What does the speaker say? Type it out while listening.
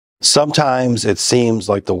Sometimes it seems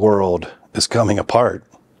like the world is coming apart.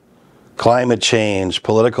 Climate change,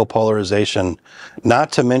 political polarization,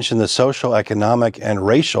 not to mention the social, economic, and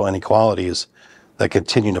racial inequalities that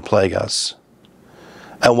continue to plague us.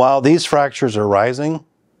 And while these fractures are rising,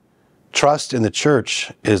 trust in the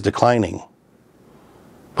church is declining.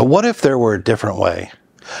 But what if there were a different way?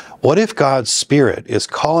 What if God's Spirit is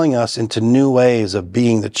calling us into new ways of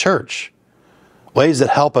being the church? Ways that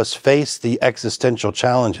help us face the existential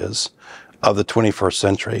challenges of the 21st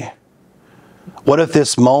century. What if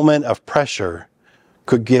this moment of pressure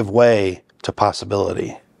could give way to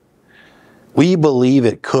possibility? We believe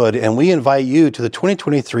it could, and we invite you to the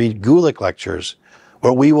 2023 Guelich Lectures,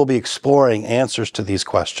 where we will be exploring answers to these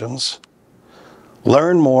questions.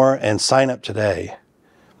 Learn more and sign up today.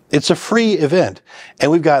 It's a free event,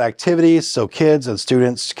 and we've got activities so kids and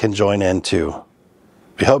students can join in too.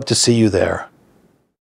 We hope to see you there.